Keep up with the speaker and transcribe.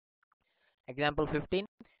Example 15.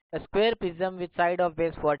 A square prism with side of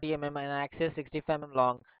base 40 mm and axis 65 mm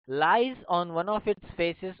long lies on one of its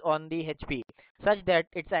faces on the HP such that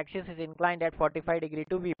its axis is inclined at 45 degree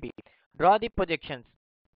to VP. Draw the projections.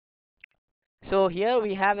 So here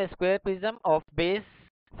we have a square prism of base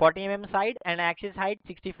 40 mm side and axis height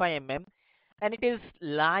 65 mm, and it is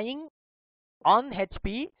lying on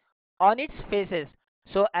HP on its faces.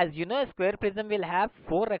 So as you know, a square prism will have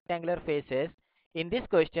four rectangular faces. In this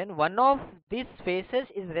question, one of these faces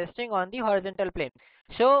is resting on the horizontal plane.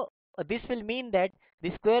 So this will mean that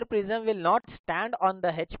the square prism will not stand on the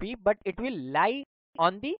HP, but it will lie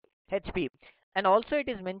on the HP. And also it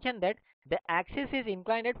is mentioned that the axis is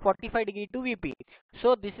inclined at 45 degree to VP.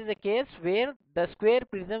 So this is a case where the square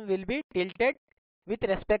prism will be tilted with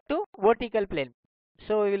respect to vertical plane.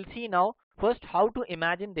 So we will see now first how to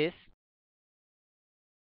imagine this.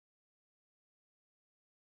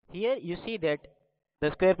 Here you see that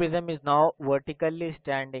the square prism is now vertically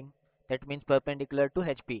standing, that means perpendicular to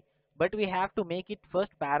HP. But we have to make it first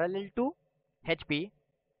parallel to HP,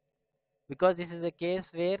 because this is a case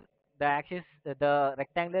where the axis, the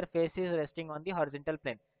rectangular face is resting on the horizontal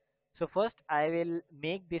plane. So first I will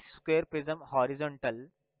make this square prism horizontal.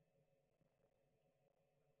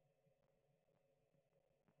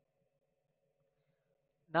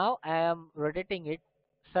 Now I am rotating it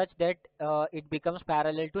such that it becomes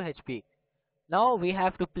parallel to HP. Now we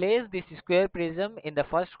have to place this square prism in the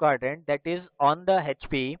first quadrant, that is on the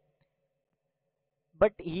HP.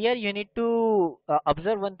 But here you need to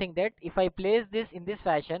observe one thing, that if I place this in this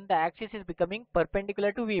fashion, the axis is becoming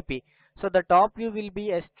perpendicular to VP. So the top view will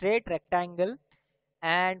be a straight rectangle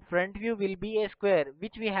and front view will be a square,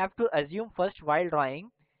 which we have to assume first while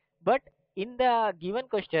drawing. But in the given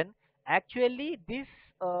question, actually this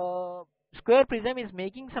square prism is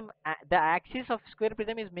making some the axis of square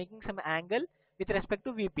prism is making some angle with respect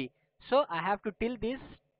to VP. So I have to tilt this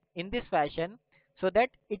in this fashion so that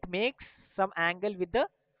it makes some angle with the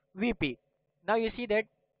VP. Now you see that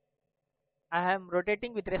I am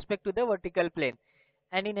rotating with respect to the vertical plane,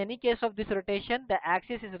 and in any case of this rotation the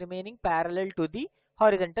axis is remaining parallel to the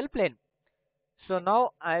horizontal plane. So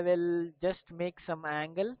now I will just make some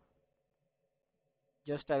angle.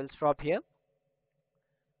 Just I will stop here.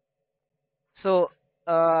 So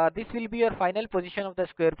this will be your final position of the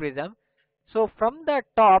square prism. So from the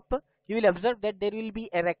top you will observe that there will be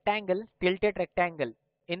a rectangle, tilted rectangle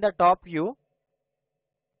in the top view.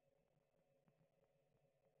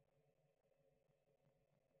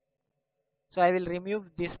 So I will remove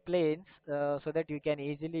these planes so that you can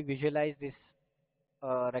easily visualize this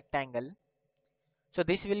rectangle. So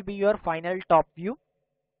this will be your final top view,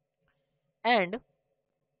 and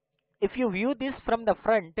if you view this from the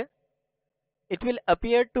front, it will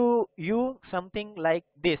appear to you something like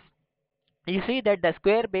this. You see that the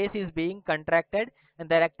square base is being contracted and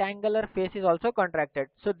the rectangular face is also contracted.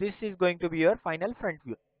 So this is going to be your final front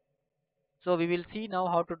view. So we will see now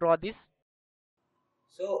how to draw this.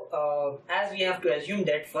 So as we have to assume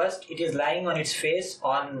that first it is lying on its face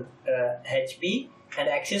on HP and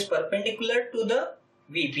axis perpendicular to the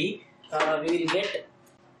VP, we will get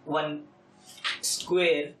one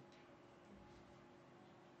square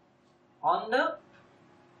on the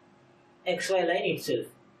XY line itself.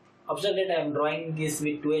 Observe that I am drawing this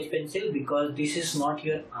with 2H pencil because this is not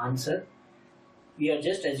your answer. We are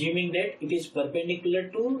just assuming that it is perpendicular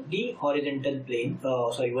to the horizontal plane,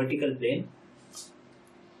 vertical plane,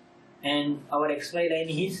 and our XY line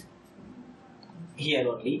is here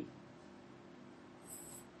only.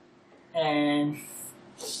 And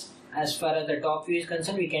as far as the top view is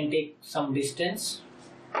concerned, we can take some distance.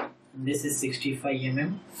 This is 65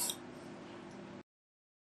 mm.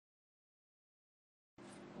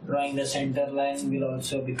 Drawing the center line will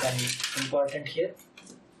also become important here.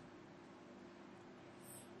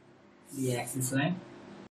 The axis line.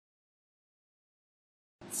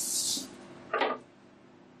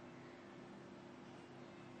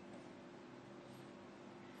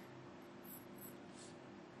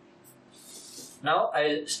 Now I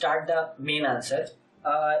will start the main answer,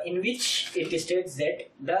 in which it states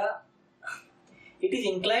that it is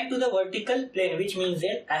inclined to the vertical plane, which means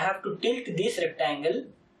that I have to tilt this rectangle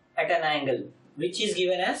at an angle which is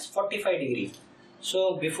given as 45 degree.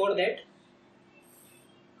 So before that,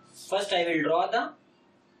 first I will draw the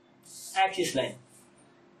axis line.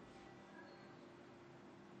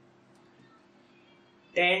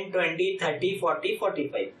 10, 20, 30, 40,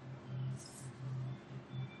 45.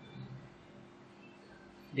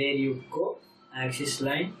 There you go, axis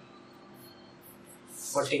line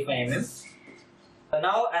 45 mm.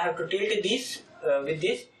 Now I have to tilt this with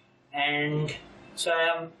this, and So I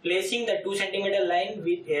am placing the 2 centimeter line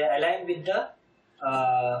with aligned with the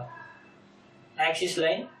uh, axis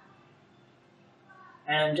line,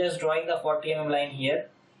 and I'm just drawing the 40 line here,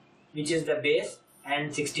 which is the base,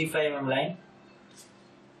 and 65 line.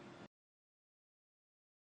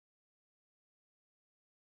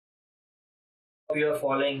 You are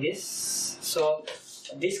following this. So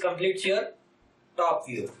this completes your top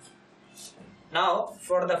view. Now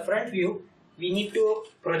for the front view, we need to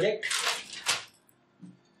project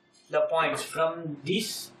the points from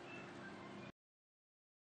this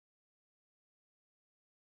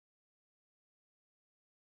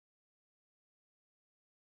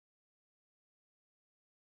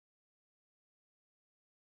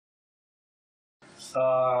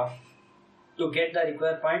uh, to get the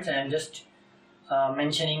required points. I am just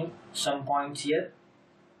mentioning some points here.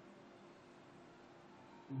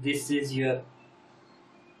 This is your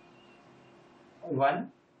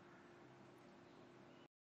 1,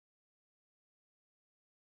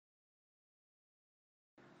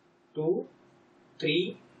 2,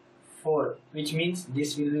 3, 4, which means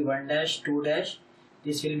this will be 1 dash, 2 dash,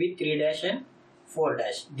 this will be 3 dash and 4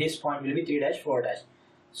 dash. This point will be 3 dash, 4 dash.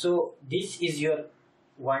 So this is your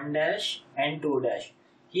 1 dash and 2 dash.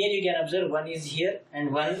 Here you can observe 1 is here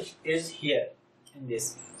and 1 is here in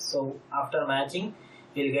this. So after matching,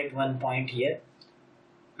 you'll get 1 point here.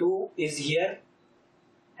 2 is here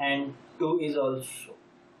and 2 is also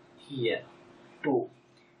here. 2.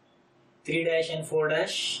 3 dash and 4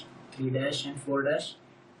 dash, 3 dash and 4 dash,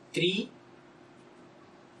 3,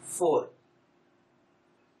 4.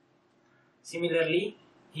 Similarly,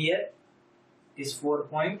 here this 4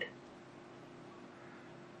 point,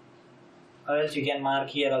 or else you can mark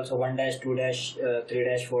here also 1 dash, 2 dash, 3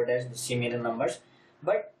 dash, 4 dash, similar numbers.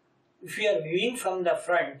 But if you are viewing from the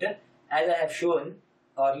front, as I have shown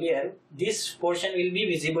earlier, this portion will be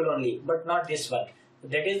visible only, but not this one.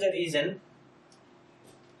 That is the reason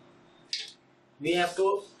we have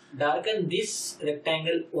to darken this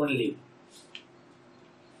rectangle only.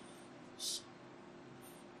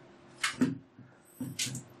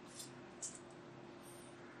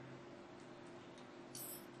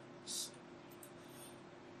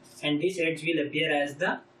 And this edge will appear as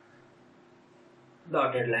the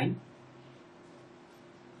dotted line,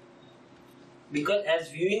 because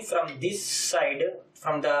as viewing from this side,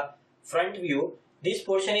 from the front view, this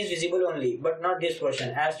portion is visible only, but not this portion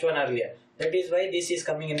as shown earlier. That is why this is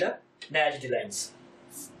coming in the dashed lines.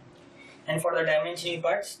 And for the dimensioning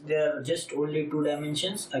parts, there are just only 2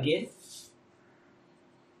 dimensions again.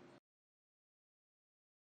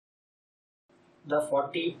 The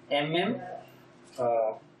 40 mm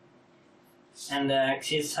and the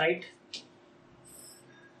axis height,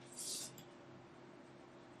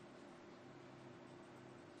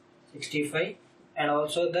 (65), and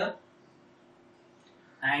also the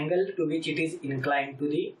angle to which it is inclined to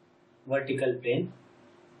the vertical plane,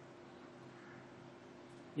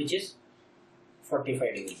 which is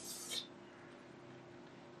 45 degrees.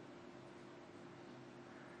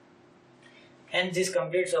 And this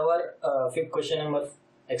completes our fifth question number,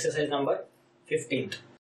 exercise number 15th.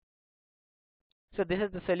 So this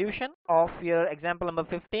is the solution of your example number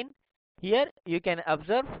 15. Here you can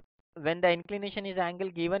observe when the inclination is angle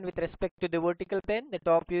given with respect to the vertical plane, the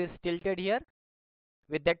top view is tilted here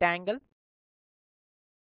with that angle,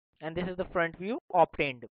 and this is the front view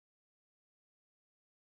obtained.